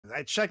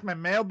I checked my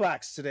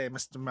mailbox today,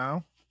 Mr.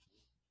 Mo,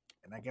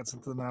 and I got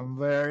something that I'm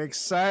very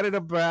excited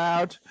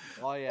about.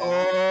 Oh yeah.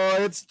 Oh,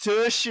 it's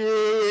Tushy.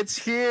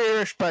 It's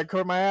here. Should I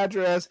quote my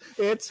address?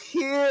 It's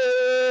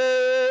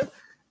here.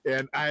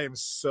 And I am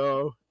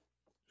so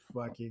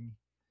fucking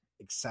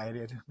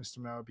excited, Mr.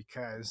 Mo,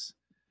 because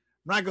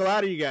I'm not gonna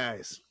lie to you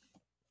guys.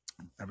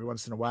 Every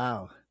once in a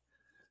while,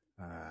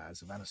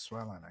 as a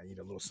Venezuelan, I eat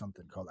a little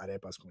something called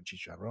arepas con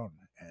chicharrón,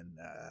 and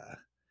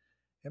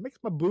it makes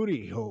my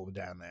booty hole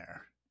down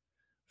there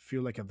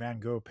feel like a Van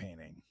Gogh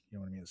painting. You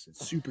know what I mean?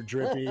 It's super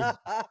drippy.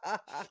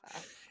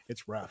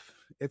 It's rough.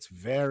 It's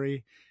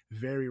very,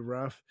 very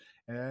rough.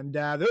 And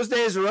those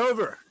days are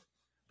over,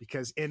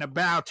 because in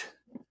about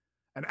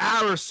an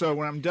hour or so,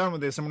 when I'm done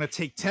with this, I'm going to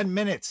take 10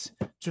 minutes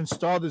to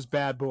install this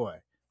bad boy.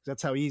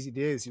 That's how easy it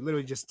is. You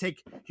literally just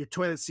take your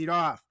toilet seat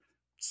off,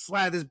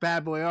 slide this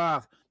bad boy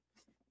off,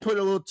 put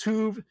a little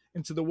tube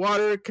into the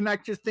water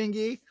connector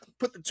thingy,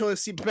 put the toilet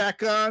seat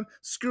back on,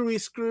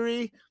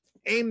 screwy,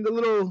 aim the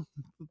little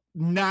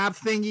knob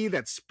thingy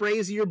that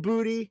sprays your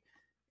booty,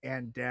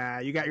 and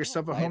you got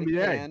yourself a home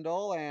bidet.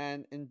 Candle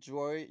and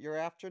enjoy your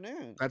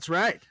afternoon. That's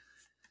right.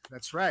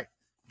 It's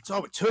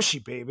all with Tushy,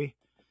 baby.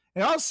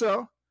 And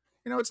also,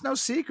 it's no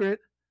secret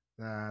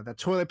that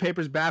toilet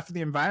paper is bad for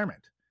the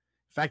environment.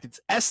 In fact, it's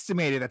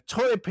estimated that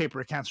toilet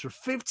paper accounts for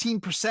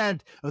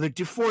 15% of the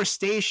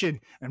deforestation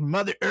in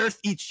Mother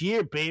Earth each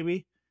year,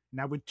 baby.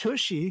 Now, with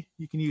Tushy,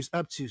 you can use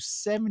up to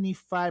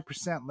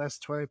 75% less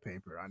toilet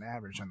paper on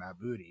average on that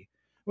booty,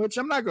 which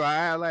I'm not going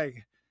to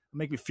like.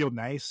 Make me feel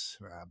nice,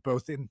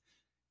 both in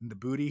the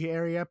booty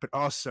area, but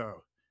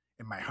also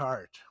in my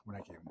heart when I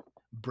can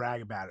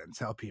brag about it and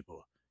tell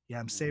people, yeah,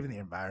 I'm saving the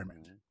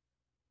environment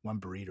one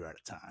burrito at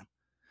a time.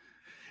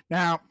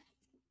 Now,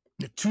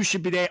 the Tushy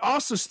bidet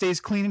also stays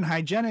clean and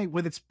hygienic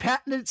with its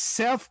patented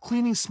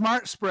self-cleaning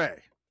smart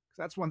spray.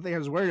 That's one thing I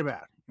was worried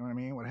about. You know what I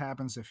mean? What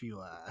happens if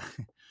you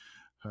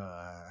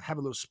have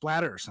a little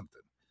splatter or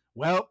something?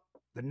 Well,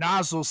 the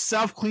nozzle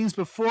self-cleans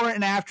before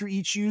and after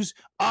each use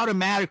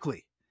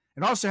automatically.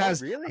 It also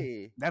has...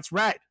 really? That's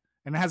right.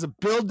 And it has a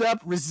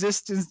build-up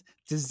resistance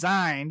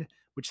design,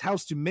 which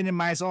helps to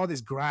minimize all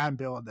this grime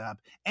build-up.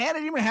 And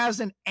it even has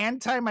an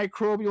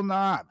antimicrobial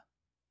knob.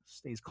 It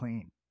stays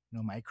clean.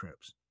 No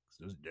microbes.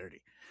 Those are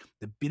dirty.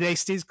 The bidet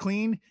stays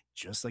clean,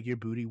 just like your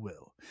booty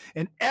will.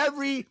 And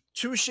every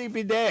Tushy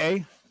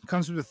bidet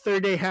comes with a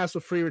 30-day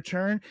hassle-free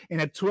return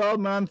and a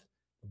 12-month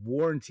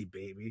warranty,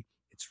 baby.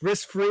 It's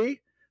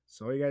risk-free,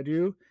 so all you gotta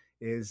do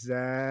is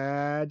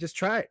just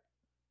try it.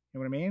 You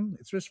know what I mean?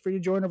 It's risk-free to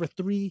join over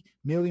 3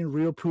 million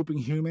real pooping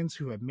humans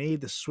who have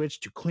made the switch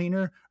to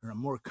cleaner or a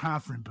more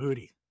confident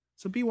booty.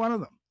 So be one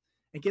of them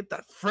and get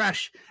that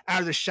fresh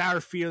out of the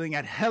shower feeling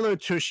at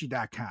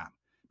HelloTushy.com.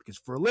 Because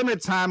for a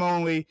limited time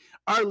only,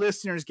 our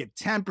listeners get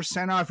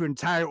 10% off your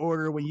entire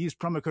order when you use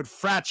promo code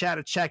FRATCHAT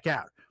at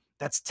checkout.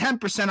 That's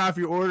 10% off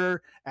your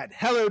order at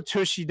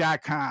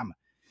HelloTushy.com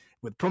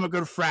with promo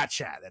code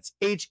FRATCHAT. That's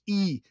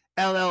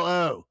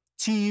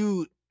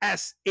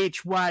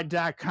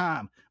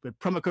HelloTushy.com with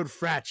promo code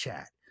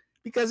FRATCHAT.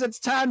 Because it's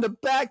time to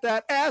back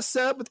that ass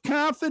up with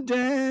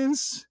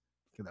confidence.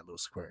 Get that little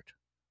squirt.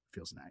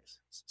 Feels nice.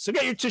 So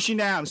get your Tushy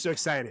now. I'm so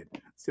excited.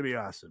 It's going to be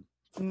awesome.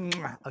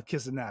 I'll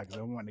kiss it now because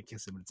I want to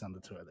kiss it when it's on the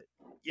toilet.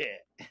 Yeah.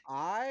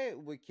 I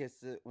would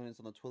kiss it when it's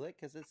on the toilet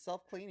because it's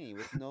self-cleaning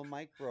with no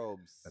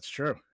microbes. That's true.